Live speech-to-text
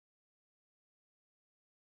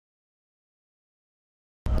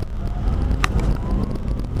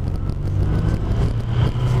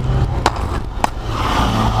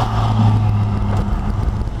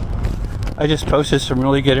I just posted some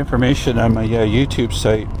really good information on my YouTube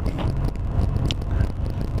site.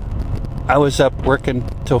 I was up working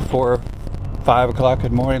till 4 or 5 o'clock in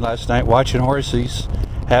the morning last night watching horses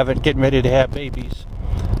getting ready to have babies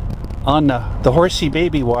on the horsey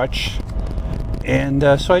baby watch. And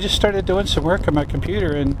so I just started doing some work on my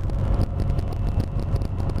computer, and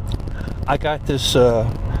I got this,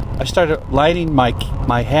 I started lining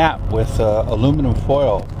my hat with aluminum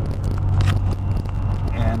foil.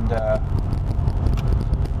 And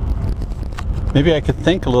maybe I could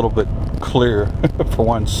think a little bit clear for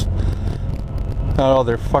once. Not all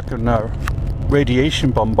their fucking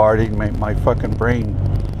radiation bombarding my fucking brain.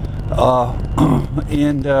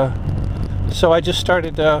 And so I just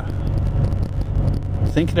started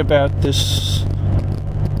thinking about this.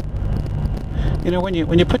 You know, when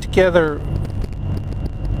you put together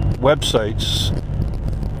websites,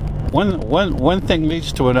 one thing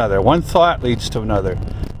leads to another. One thought leads to another.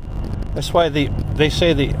 That's why they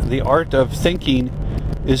say the art of thinking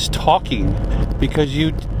is talking, because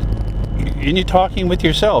you're talking with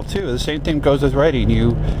yourself too. The same thing goes with writing.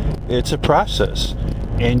 It's a process,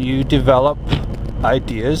 and you develop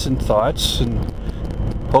ideas and thoughts, and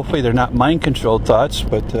hopefully they're not mind-controlled thoughts,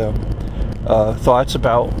 but thoughts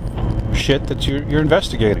about shit that you're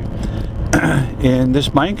investigating. And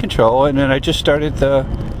this mind control, and then I just started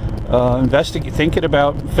thinking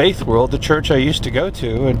about Faith World, the church I used to go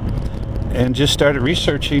to, and just started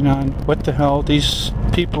researching on what the hell these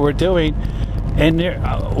people were doing. And it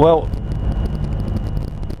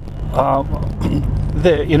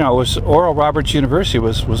was Oral Roberts University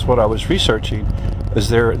was what I was researching, was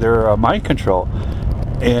their mind control.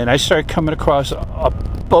 And I started coming across a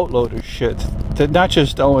boatload of shit that not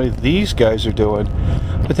just only these guys are doing,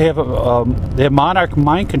 but they have monarch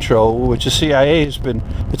mind control, which the CIA it's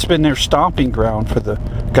been their stomping ground for the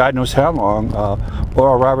God knows how long.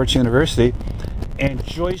 Oral Roberts University, and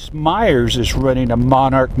Joyce Myers is running a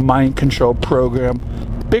monarch mind control program,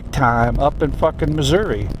 big time, up in fucking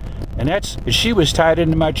Missouri. And she was tied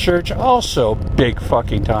into my church also, big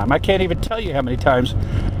fucking time. I can't even tell you how many times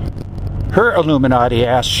her Illuminati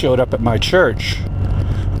ass showed up at my church.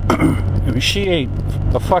 I mean, she ain't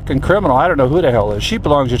a fucking criminal. I don't know who the hell is. She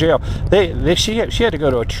belongs to jail. She had to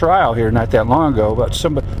go to a trial here not that long ago about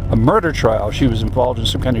a murder trial. She was involved in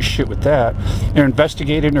some kind of shit with that. They're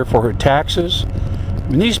investigating her for her taxes. I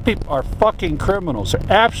mean, these people are fucking criminals. They're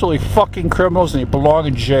absolutely fucking criminals, and they belong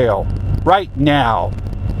in jail right now.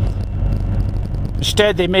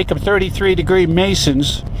 Instead, they make them 33-degree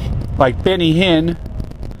Masons like Benny Hinn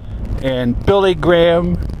and Billy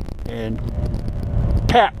Graham and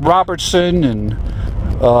Pat Robertson and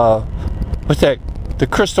the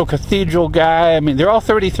Crystal Cathedral guy. I mean, they're all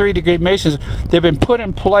 33-degree Masons. They've been put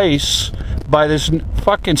in place by this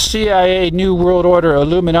fucking CIA New World Order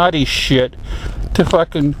Illuminati shit to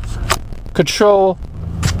fucking control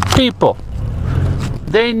people.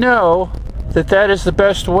 They know that is the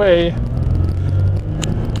best way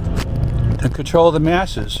to control the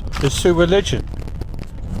masses, is through religion.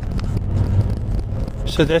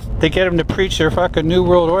 So that they get them to preach their fucking New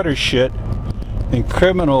World Order shit and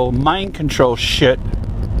criminal mind control shit.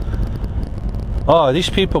 Oh, these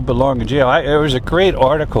people belong in jail. There was a great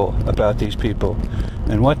article about these people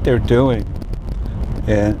and what they're doing.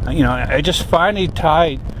 And, you know, I just finally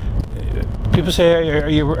tied. People say, are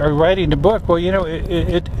you writing the book? Well, you know,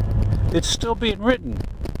 it's still being written,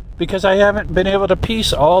 because I haven't been able to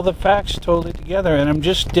piece all the facts totally together, and I'm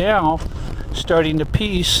just now starting to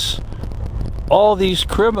piece all these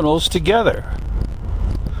criminals together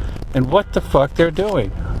and what the fuck they're doing.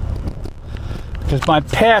 Because my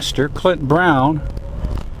pastor, Clint Brown,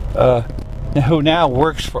 who now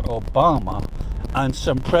works for Obama on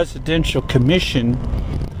some presidential commission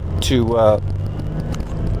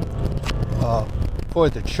for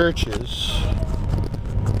the churches,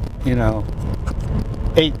 you know,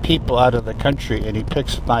 8 people out of the country, and he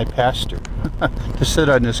picks my pastor to sit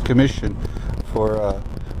on this commission for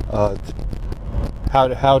how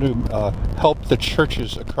to help the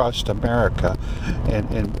churches across America.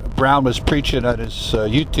 And Brown was preaching on his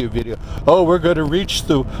YouTube video, oh, we're going to reach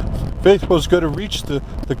faith was going to reach the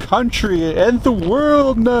country and the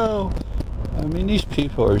world now. I mean, these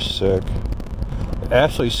people are sick.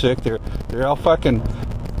 Absolutely sick. They're all fucking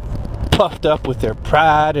puffed up with their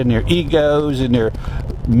pride and their egos and their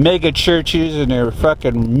mega churches and their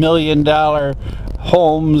fucking $1 million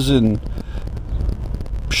homes and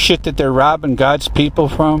shit that they're robbing God's people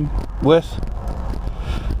with,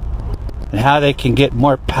 and how they can get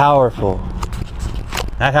more powerful,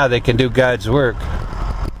 not how they can do God's work,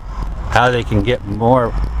 how they can get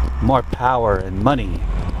more power and money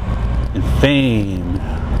and fame.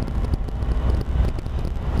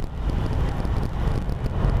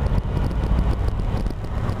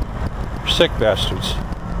 sick bastards.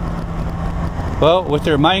 Well, with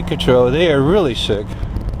their mind control, they are really sick.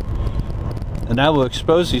 And I will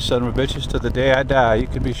expose these son of a bitches to the day I die. You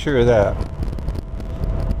can be sure of that.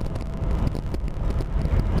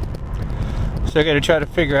 So I got to try to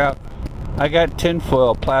figure out. I got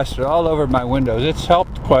tinfoil plastered all over my windows. It's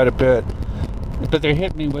helped quite a bit. But they're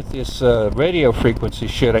hitting me with this radio frequency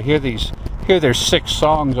shit. I hear their sick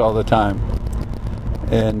songs all the time.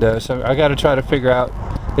 And so I got to try to figure out.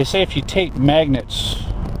 They say if you take magnets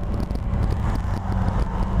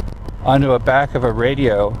onto a back of a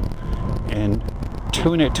radio and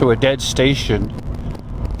tune it to a dead station,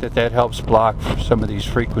 that helps block some of these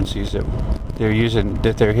frequencies that they're using,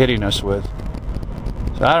 that they're hitting us with.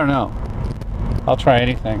 So I don't know. I'll try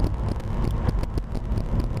anything.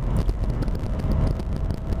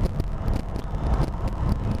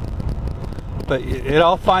 But it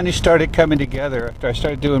all finally started coming together after I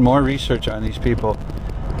started doing more research on these people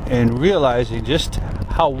and realizing just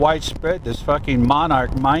how widespread this fucking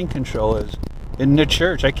monarch mind control is in the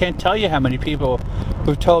church. I can't tell you how many people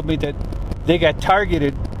who've told me that they got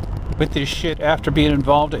targeted with this shit after being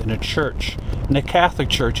involved in a church. And the Catholic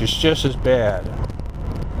Church is just as bad.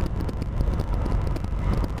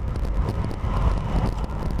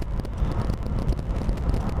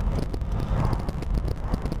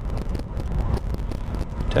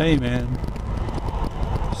 I tell you, man,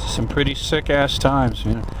 some pretty sick ass times,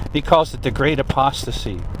 you know. He calls it the Great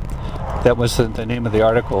Apostasy. That was the name of the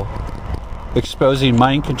article, exposing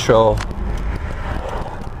mind control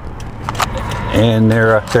and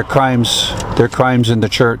their crimes in the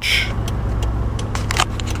church,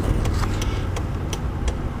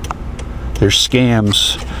 their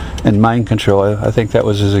scams and mind control. I think that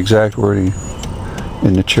was his exact wording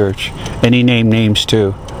in the church. And he named names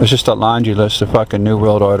too. It's just a laundry list of fucking New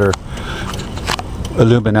World Order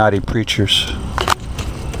Illuminati preachers.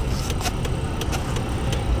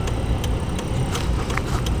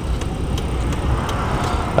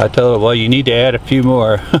 I told him, well, you need to add a few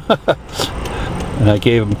more. And I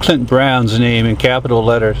gave him Clint Brown's name in capital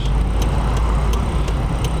letters.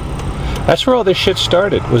 That's where all this shit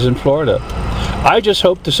started, was in Florida. I just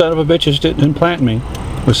hope the son of a bitches didn't implant me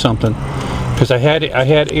with something. Because I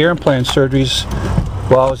had ear implant surgeries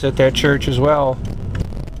while I was at that church as well,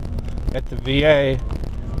 at the VA.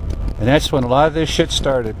 And that's when a lot of this shit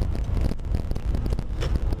started.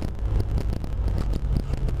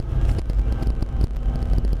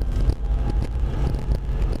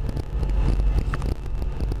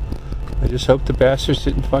 I just hope the bastards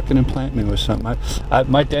didn't fucking implant me with something.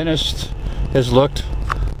 My dentist has looked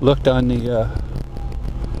on the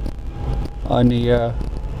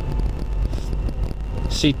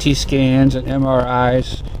CT scans and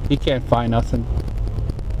MRIs. He can't find nothing.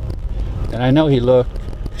 And I know he looked,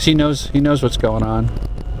 because he knows what's going on.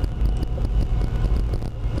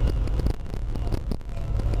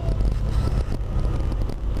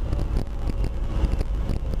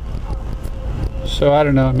 So I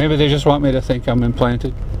don't know, maybe they just want me to think I'm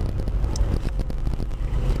implanted.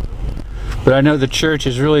 But I know the church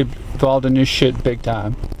is really involved in this shit big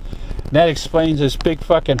time. And that explains this big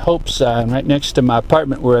fucking hope sign right next to my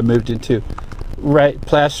apartment where I moved into. Right,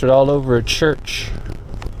 plastered all over a church.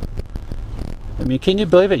 I mean, can you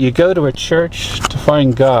believe it? You go to a church to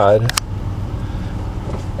find God,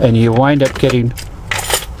 and you wind up getting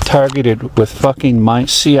targeted with fucking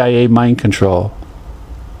CIA mind control.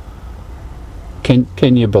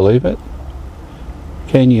 Can you believe it?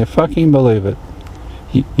 Can you fucking believe it?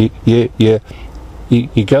 You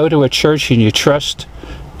go to a church and you trust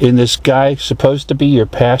in this guy supposed to be your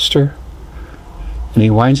pastor, and he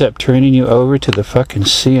winds up turning you over to the fucking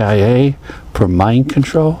CIA for mind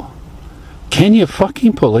control? Can you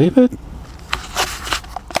fucking believe it?